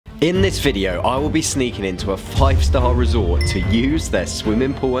In this video, I will be sneaking into a 5-star resort to use their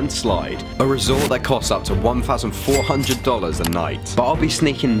swimming pool and slide. A resort that costs up to $1,400 a night. But I'll be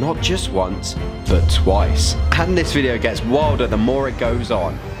sneaking not just once, but twice. And this video gets wilder the more it goes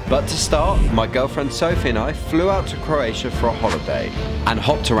on. But to start, my girlfriend Sophie and I flew out to Croatia for a holiday and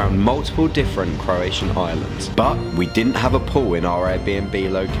hopped around multiple different Croatian islands. But we didn't have a pool in our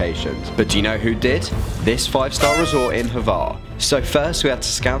Airbnb locations. But do you know who did? This 5-star resort in Hvar. So first we had to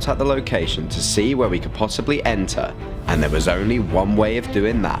scout out the location to see where we could possibly enter, and there was only one way of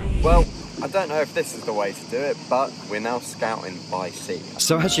doing that. Well, I don't know if this is the way to do it, but we're now scouting by sea.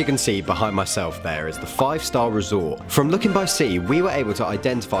 So as you can see behind myself there is the 5-star resort. From looking by sea, we were able to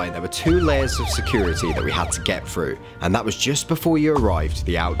identify there were 2 layers of security that we had to get through, and that was just before you arrived to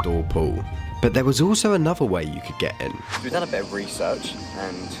the outdoor pool. But there was also another way you could get in. We've done a bit of research,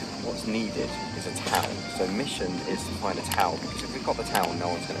 and what's needed is a towel. So mission is to find a towel, because if we've got the towel, no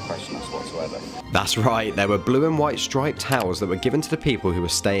one's going to question us whatsoever. That's right, there were blue and white striped towels that were given to the people who were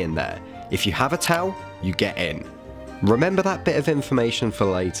staying there. If you have a towel, you get in. Remember that bit of information for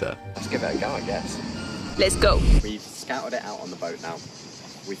later. Let's give it a go, I guess. Let's go. We've scouted it out on the boat now.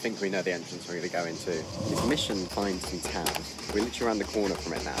 We think we know the entrance we're going to go into. It's mission find some towels. We're literally around the corner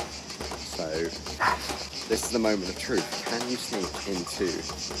from it now. So this is the moment of truth. Can you sneak into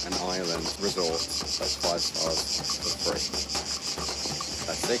an island resort that's 5 stars for free?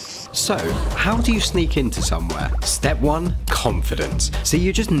 Let's see. So, how do you sneak into somewhere? Step 1, confidence. So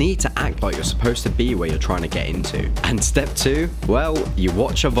you just need to act like you're supposed to be where you're trying to get into. And step 2, well, you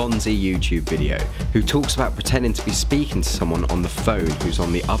watch a Vonzi YouTube video who talks about pretending to be speaking to someone on the phone who's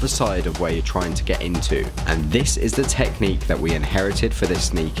on the other side of where you're trying to get into. And this is the technique that we inherited for this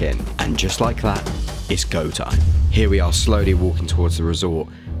sneak in. And just like that, it's go time. Here we are slowly walking towards the resort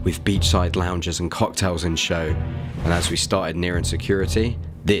with beachside lounges and cocktails in show. And as we started nearing security,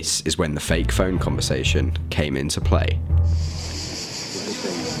 this is when the fake phone conversation came into play.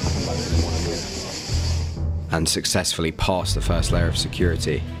 And successfully passed the first layer of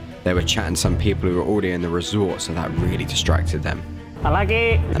security. They were chatting to some people who were already in the resort, so that really distracted them. I like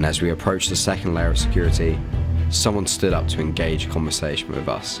it. And as we approached the second layer of security, someone stood up to engage conversation with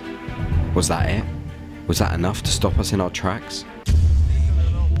us. Was that it? Was that enough to stop us in our tracks?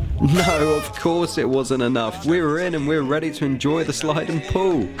 No, of course it wasn't enough. We were in and we were ready to enjoy the sliding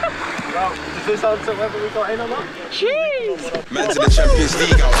pool. Well, does this answer whether we got in or not? Jeez! Man's in the Champions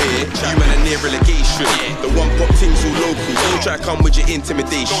League out here. You man are near relegation. The one pop things all local. Don't try to come with your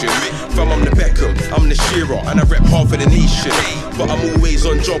intimidation. Fam, I'm the Beckham, I'm the Shearer, and I rep half of the nation. But I'm always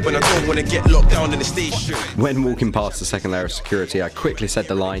on job and I don't want to get locked down in the station. When walking past the second layer of security, I quickly said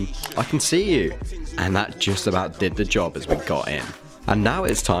the line, "I can see you." And that just about did the job as we got in. And now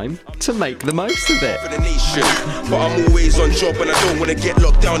it's time to make the most of it. But I'm always on job and I don't want to get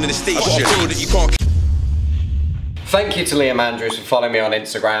locked down in the station. Thank you to Liam Andrews for following me on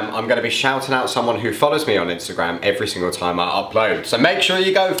Instagram. I'm going to be shouting out someone who follows me on Instagram every single time I upload. So make sure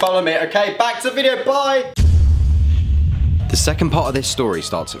you go follow me. Okay, back to the video, bye! The second part of this story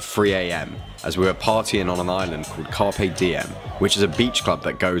starts at 3 AM as we were partying on an island called Carpe Diem, which is a beach club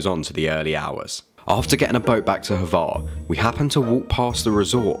that goes on to the early hours. After getting a boat back to Hvar, we happened to walk past the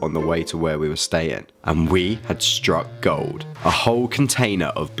resort on the way to where we were staying, and we had struck gold. A whole container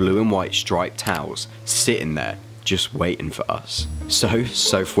of blue and white striped towels sitting there just waiting for us. So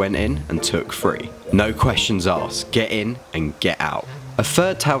Soph went in and took 3. No questions asked, get in and get out. A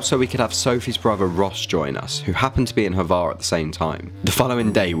third towel so we could have Sophie's brother Ross join us, who happened to be in Hvar at the same time. The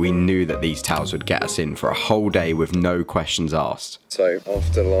following day we knew that these towels would get us in for a whole day with no questions asked. So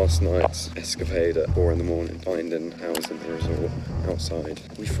after last night's escapade at 4 in the morning, finding housing in the resort outside,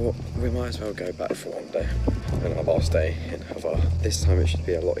 we thought we might as well go back for one day and have our stay in Hvar. This time it should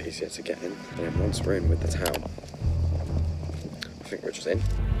be a lot easier to get in, and then once we're in with the towel, I think we're just in.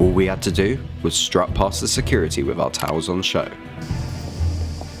 All we had to do was strut past the security with our towels on show.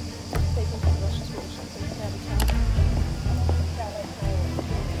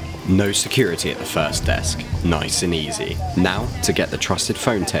 No security at the first desk, nice and easy. Now to get the trusted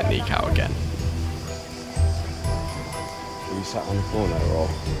phone technique out again. Are you sat on the corner or?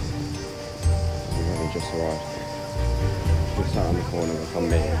 We've only just arrived. We're sat on the corner, we'll come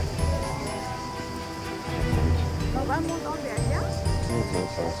meet.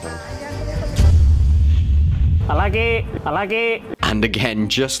 I like it. I like it. And again,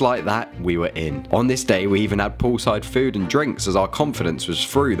 just like that, we were in. On this day, we even had poolside food and drinks as our confidence was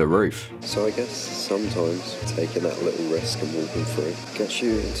through the roof. So I guess sometimes taking that little risk and walking through gets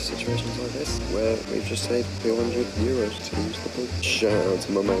you into situations like this, where we've just saved €200 to use the pool. Shout out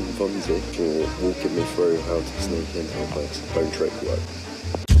to my man Vonzi for walking me through how to sneak in our place. Bone trick work.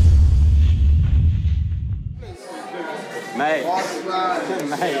 Mate.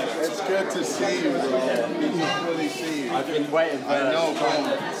 Mate. It's good to see you, bro. Yeah. Really see you. I've been waiting for I know,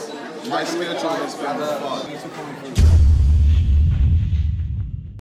 bro. My schedule has been fucked.